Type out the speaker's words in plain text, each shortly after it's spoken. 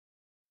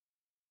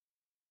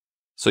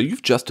So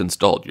you've just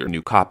installed your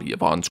new copy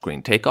of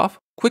On-Screen Takeoff,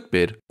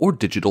 QuickBid, or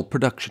Digital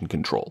Production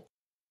Control.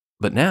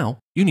 But now,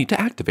 you need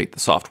to activate the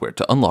software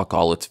to unlock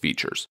all its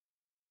features.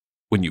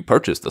 When you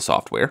purchase the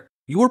software,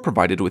 you are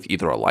provided with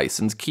either a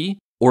license key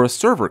or a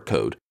server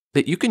code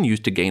that you can use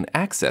to gain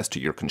access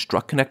to your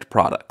ConstructConnect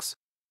products.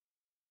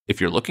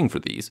 If you're looking for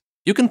these,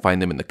 you can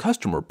find them in the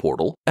customer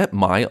portal at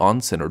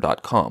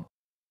myOnCenter.com.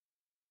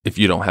 If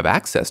you don't have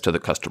access to the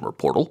customer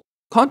portal,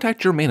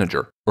 contact your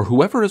manager or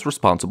whoever is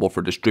responsible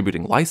for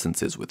distributing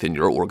licenses within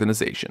your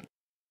organization.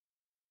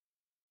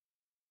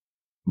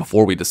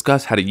 Before we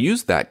discuss how to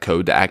use that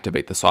code to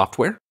activate the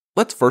software,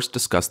 let's first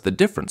discuss the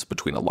difference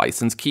between a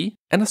license key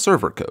and a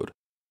server code.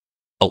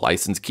 A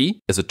license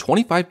key is a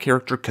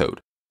 25-character code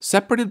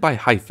separated by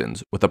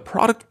hyphens with a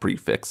product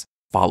prefix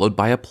followed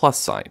by a plus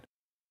sign.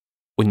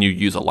 When you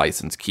use a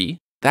license key,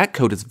 that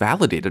code is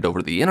validated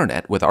over the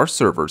internet with our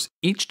servers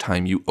each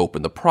time you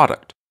open the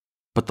product,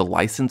 but the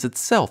license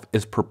itself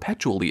is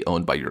perpetually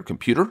owned by your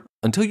computer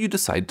until you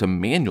decide to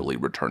manually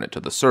return it to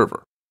the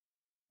server.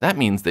 That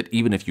means that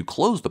even if you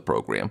close the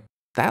program,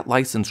 that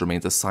license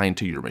remains assigned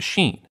to your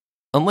machine,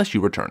 unless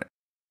you return it.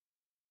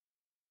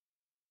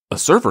 A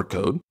server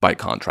code, by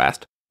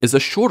contrast, is a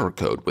shorter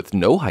code with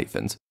no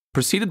hyphens,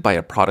 preceded by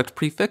a product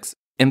prefix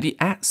and the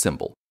 @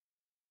 symbol.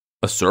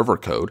 A server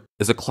code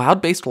is a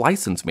cloud-based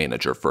license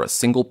manager for a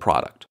single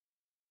product.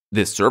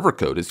 This server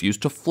code is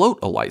used to float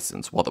a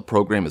license while the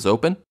program is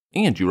open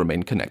and you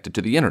remain connected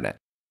to the internet.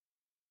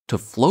 To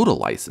float a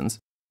license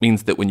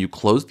means that when you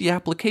close the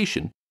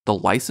application, the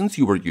license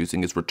you were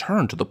using is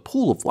returned to the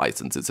pool of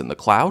licenses in the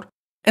cloud,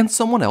 and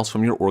someone else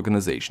from your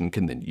organization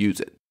can then use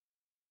it.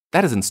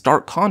 That is in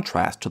stark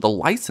contrast to the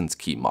license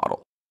key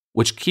model,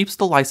 which keeps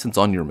the license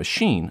on your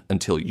machine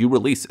until you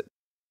release it.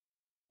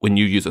 When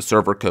you use a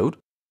server code,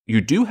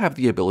 you do have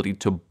the ability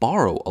to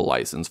borrow a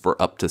license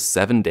for up to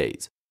 7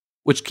 days,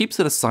 which keeps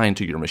it assigned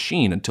to your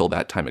machine until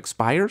that time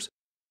expires,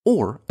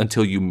 or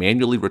until you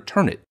manually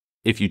return it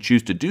if you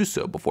choose to do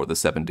so before the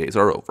 7 days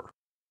are over.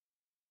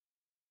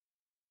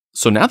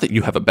 So now that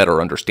you have a better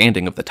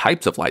understanding of the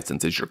types of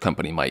licenses your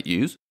company might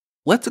use,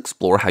 let's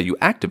explore how you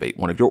activate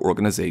one of your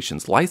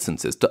organization's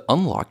licenses to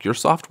unlock your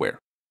software.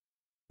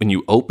 When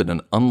you open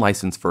an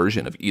unlicensed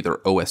version of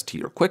either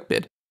OST or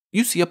QuickBid,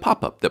 you see a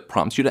pop-up that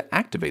prompts you to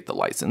activate the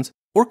license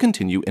or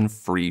continue in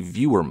free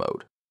viewer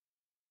mode.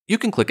 You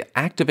can click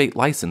Activate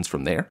License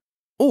from there,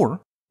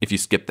 or if you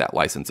skip that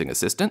licensing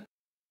assistant,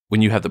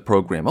 when you have the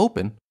program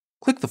open,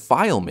 click the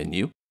File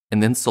menu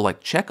and then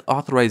select Check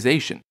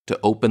Authorization to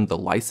open the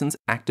license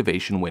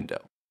activation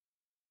window.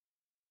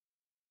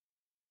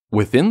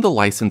 Within the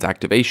license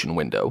activation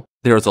window,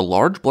 there is a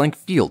large blank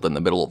field in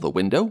the middle of the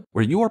window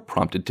where you are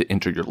prompted to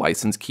enter your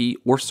license key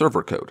or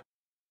server code.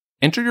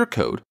 Enter your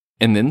code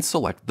and then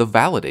select the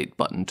Validate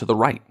button to the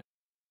right.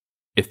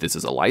 If this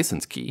is a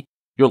license key,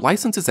 your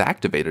license is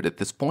activated at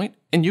this point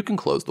and you can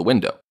close the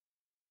window.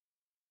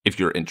 If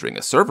you're entering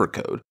a server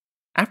code,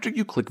 after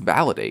you click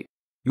Validate,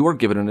 you are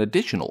given an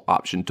additional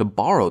option to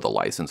borrow the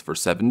license for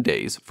 7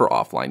 days for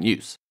offline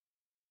use.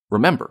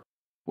 Remember,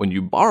 when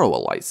you borrow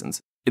a license,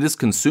 it is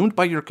consumed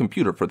by your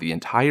computer for the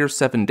entire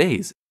 7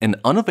 days and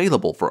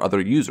unavailable for other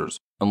users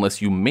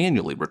unless you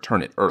manually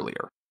return it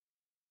earlier.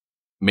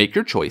 Make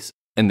your choice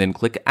and then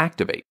click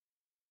Activate.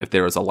 If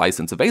there is a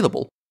license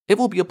available, it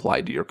will be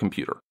applied to your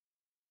computer.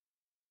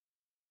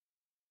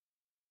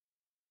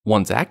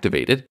 Once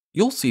activated,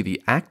 you'll see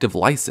the active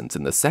license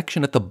in the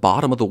section at the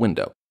bottom of the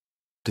window.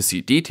 To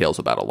see details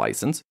about a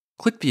license,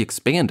 click the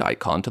expand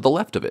icon to the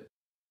left of it.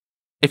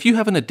 If you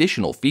have an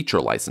additional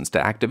feature license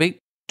to activate,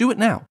 do it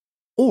now,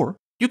 or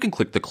you can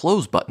click the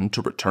Close button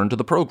to return to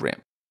the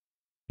program.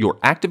 Your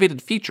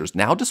activated features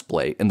now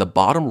display in the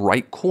bottom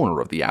right corner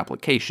of the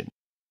application.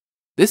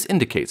 This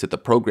indicates that the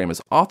program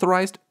is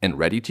authorized and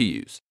ready to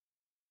use.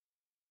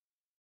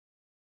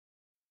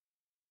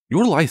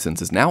 Your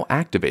license is now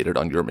activated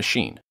on your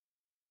machine.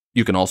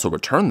 You can also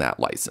return that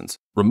license,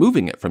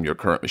 removing it from your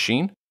current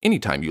machine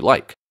anytime you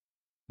like.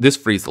 This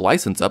frees the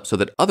license up so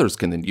that others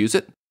can then use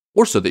it,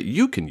 or so that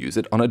you can use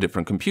it on a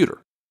different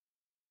computer.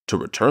 To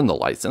return the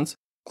license,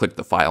 click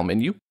the File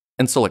menu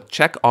and select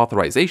Check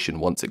Authorization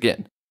once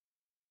again.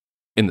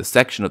 In the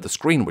section of the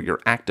screen where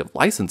your active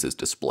licenses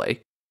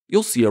display,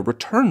 you'll see a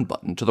Return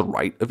button to the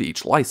right of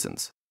each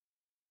license.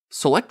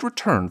 Select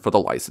Return for the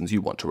license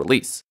you want to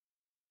release.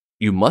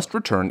 You must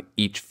return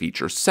each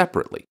feature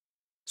separately,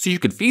 so you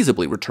could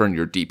feasibly return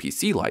your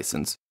DPC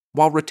license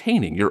while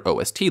retaining your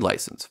OST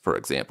license, for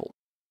example.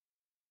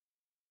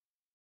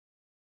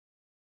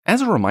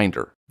 As a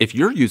reminder, if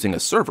you're using a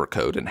server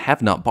code and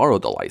have not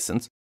borrowed the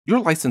license, your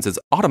license is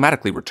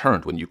automatically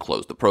returned when you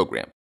close the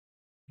program.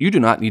 You do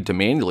not need to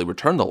manually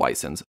return the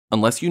license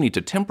unless you need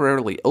to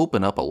temporarily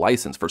open up a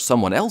license for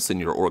someone else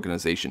in your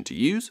organization to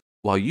use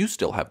while you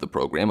still have the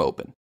program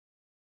open.